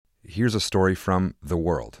here's a story from The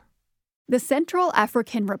World. The Central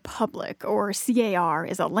African Republic, or CAR,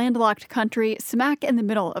 is a landlocked country smack in the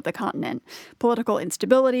middle of the continent. Political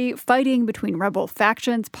instability, fighting between rebel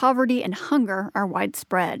factions, poverty, and hunger are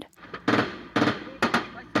widespread.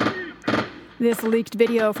 This leaked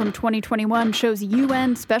video from 2021 shows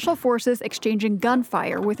UN special forces exchanging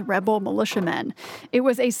gunfire with rebel militiamen. It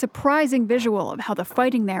was a surprising visual of how the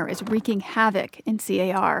fighting there is wreaking havoc in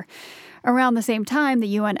CAR. Around the same time, the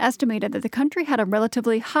UN estimated that the country had a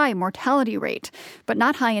relatively high mortality rate, but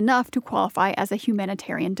not high enough to qualify as a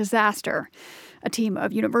humanitarian disaster. A team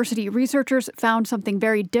of university researchers found something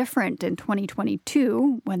very different in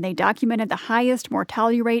 2022 when they documented the highest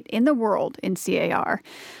mortality rate in the world in CAR.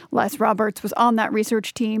 Les Roberts was on that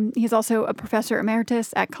research team. He's also a professor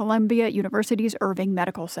emeritus at Columbia University's Irving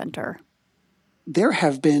Medical Center. There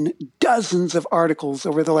have been dozens of articles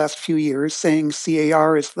over the last few years saying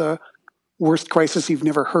CAR is the worst crisis you've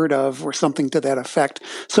never heard of, or something to that effect.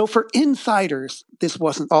 So for insiders, this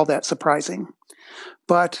wasn't all that surprising.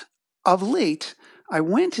 But of late, I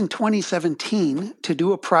went in 2017 to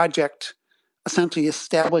do a project essentially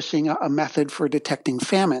establishing a method for detecting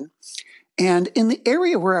famine. And in the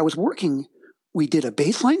area where I was working, we did a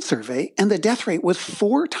baseline survey, and the death rate was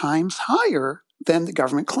 4 times higher than the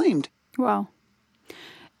government claimed. Wow.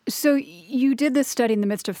 So you did this study in the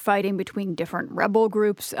midst of fighting between different rebel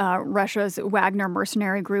groups. Russia's Wagner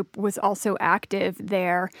mercenary group was also active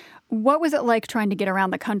there. What was it like trying to get around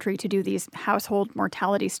the country to do these household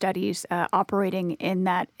mortality studies operating in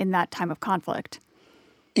that time of conflict?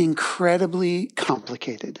 Incredibly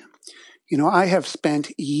complicated. You know, I have spent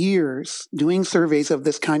years doing surveys of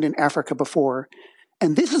this kind in Africa before,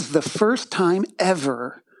 and this is the first time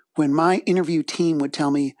ever when my interview team would tell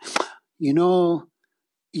me, you know,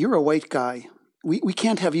 you're a white guy. We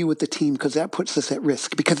can't have you with the team because that puts us at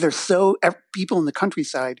risk, because people in the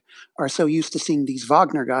countryside are so used to seeing these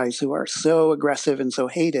Wagner guys who are so aggressive and so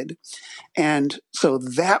hated. And so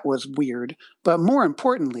that was weird. But more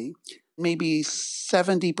importantly, maybe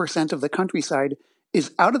 70% of the countryside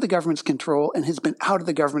is out of the government's control and has been out of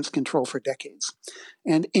the government's control for decades.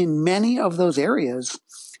 And in many of those areas,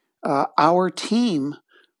 our team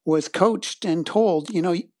was coached and told, you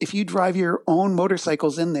know, if you drive your own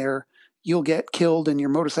motorcycles in there, you'll get killed and your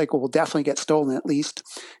motorcycle will definitely get stolen at least.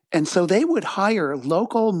 And so they would hire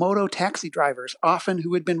local moto taxi drivers, often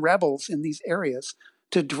who had been rebels in these areas,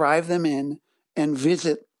 to drive them in and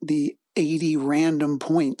visit the 80 random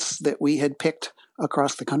points that we had picked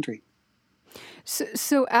across the country.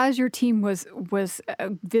 So as your team was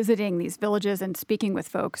visiting these villages and speaking with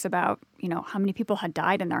folks about, you know, how many people had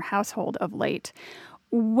died in their household of late,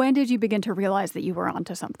 when did you begin to realize that you were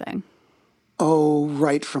onto something? Oh,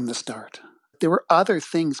 right from the start. There were other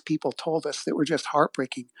things people told us that were just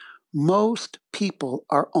heartbreaking. Most people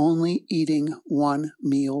are only eating 1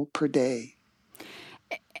 meal per day.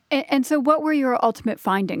 And so what were your ultimate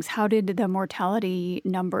findings? How did the mortality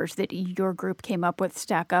numbers that your group came up with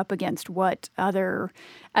stack up against what other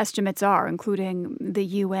estimates are, including the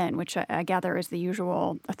UN, which I gather is the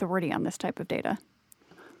usual authority on this type of data?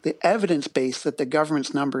 The evidence base that the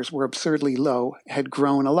government's numbers were absurdly low had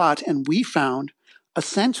grown a lot, and we found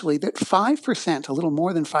essentially that 5%, a little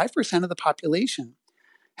more than 5% of the population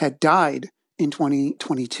had died in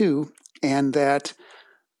 2022, and that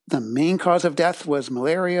the main cause of death was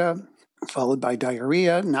malaria, followed by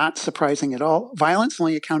diarrhea, not surprising at all. Violence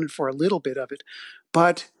only accounted for a little bit of it,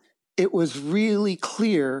 but it was really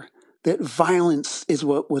clear that violence is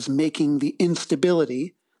what was making the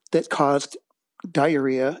instability that caused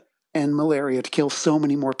diarrhea and malaria to kill so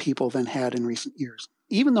many more people than had in recent years.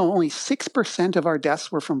 Even though only 6% of our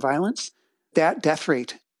deaths were from violence, that death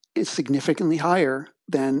rate is significantly higher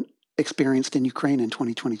than experienced in Ukraine in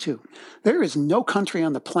 2022. There is no country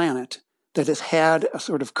on the planet that has had a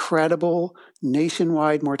sort of credible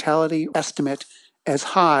nationwide mortality estimate as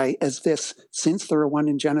high as this since the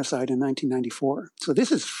Rwandan genocide in 1994. So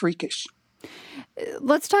this is freakish.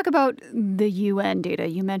 Let's talk about the UN data.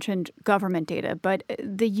 You mentioned government data, but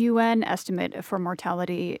the UN estimate for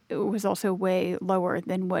mortality was also way lower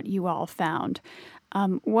than what you all found.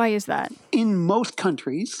 Why is that? In most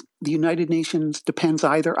countries, the United Nations depends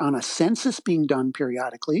either on a census being done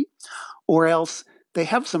periodically, or else they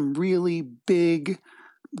have some really big,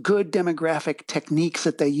 good demographic techniques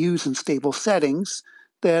that they use in stable settings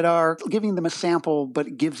that are giving them a sample, but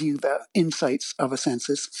it gives you the insights of a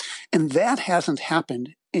census. And that hasn't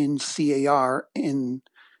happened in CAR in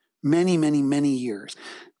many, many, many years.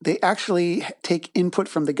 They actually take input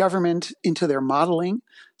from the government into their modeling.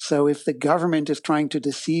 So if the government is trying to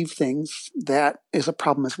deceive things, that is a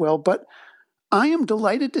problem as well. But I am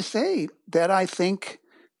delighted to say that I think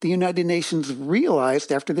the United Nations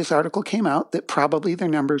realized after this article came out that probably their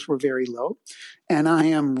numbers were very low. And I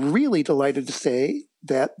am really delighted to say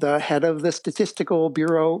that the head of the Statistical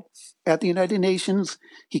Bureau at the United Nations,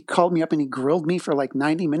 he called me up and he grilled me for like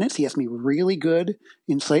 90 minutes. He asked me really good,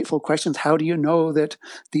 insightful questions. How do you know that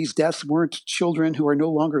these deaths weren't children who are no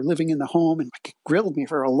longer living in the home? And grilled me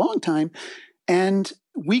for a long time. And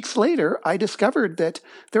weeks later, I discovered that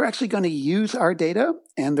they're actually going to use our data,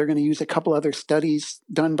 and they're going to use a couple other studies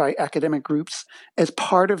done by academic groups as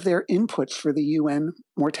part of their inputs for the UN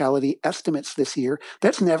mortality estimates this year.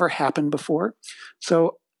 That's never happened before.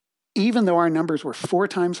 So even though our numbers were 4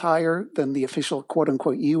 times higher than the official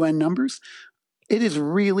quote-unquote UN numbers, it is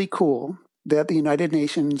really cool that the United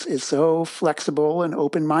Nations is so flexible and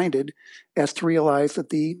open-minded as to realize that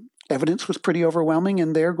the evidence was pretty overwhelming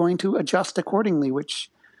and they're going to adjust accordingly, which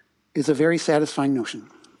is a very satisfying notion.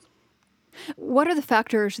 What are the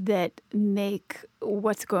factors that make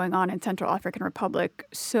what's going on in Central African Republic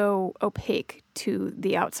so opaque to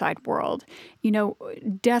the outside world? You know,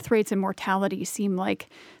 death rates and mortality seem like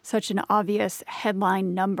such an obvious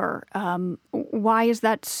headline number. Why is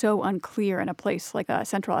that so unclear in a place like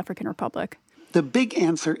Central African Republic? The big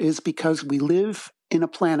answer is because we live in a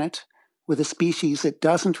planet with a species that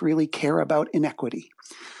doesn't really care about inequity.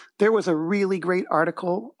 There was a really great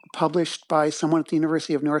article published by someone at the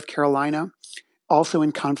University of North Carolina, also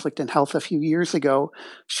in Conflict and Health a few years ago,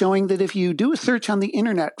 showing that if you do a search on the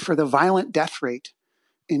internet for the violent death rate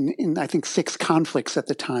in I think 6 conflicts at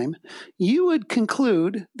the time, you would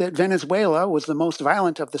conclude that Venezuela was the most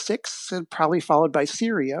violent of the 6, probably followed by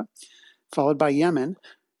Syria, followed by Yemen,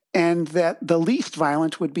 and that the least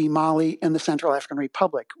violent would be Mali and the Central African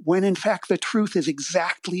Republic, when in fact the truth is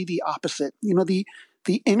exactly the opposite. You know, the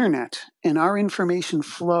internet and our information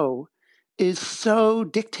flow is so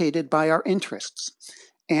dictated by our interests.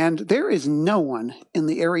 And there is no one in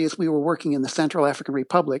the areas we were working in the Central African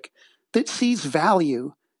Republic that sees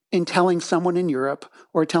value in telling someone in Europe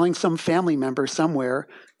or telling some family member somewhere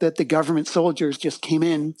that the government soldiers just came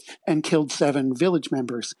in and killed 7 village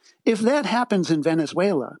members. If that happens in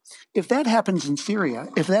Venezuela, if that happens in Syria,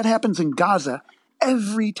 if that happens in Gaza,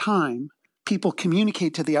 every time people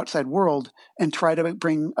communicate to the outside world and try to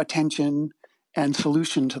bring attention and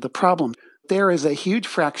solution to the problem, there is a huge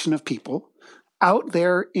fraction of people out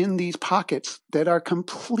there in these pockets that are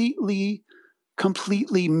completely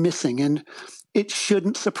missing. And it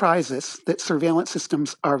shouldn't surprise us that surveillance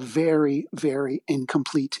systems are very, very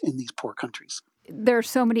incomplete in these poor countries. There are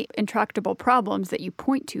so many intractable problems that you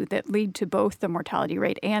point to that lead to both the mortality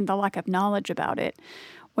rate and the lack of knowledge about it.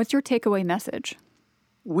 What's your takeaway message?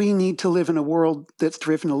 We need to live in a world that's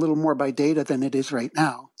driven a little more by data than it is right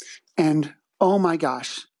now. And oh my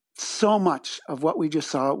gosh, so much of what we just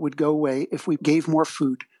saw would go away if we gave more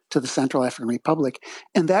food to the Central African Republic.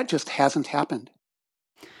 And that just hasn't happened.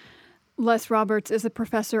 Les Roberts is a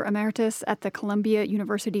professor emeritus at the Columbia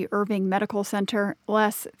University Irving Medical Center.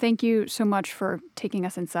 Les, thank you so much for taking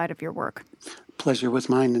us inside of your work. Pleasure was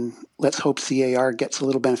mine, and let's hope CAR gets a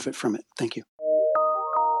little benefit from it. Thank you.